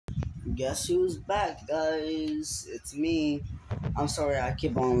Guess who's back, guys? It's me. I'm sorry I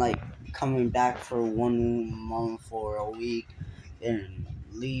keep on coming back for 1 month or a week and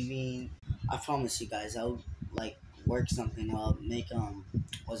leaving. I promise you guys I'll work something up, make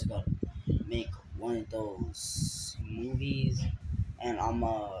what's it called? Make one of those movies, and I'm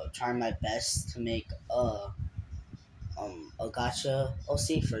trying my best to make a gotcha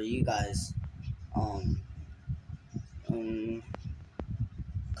OC for you guys. Um um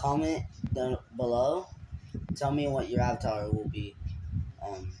Comment down below. Tell me what your avatar will be.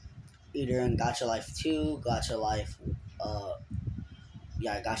 Um, Either in Gacha Life 2, Gacha Life, uh,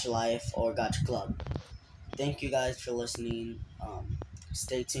 Gacha Life, or Gacha Club. Thank you guys for listening.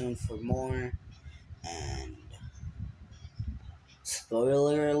 Stay tuned for more. And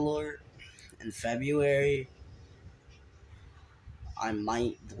spoiler alert: in February, I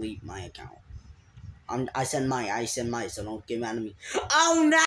might delete my account. I said might, so don't get mad at me. Oh no!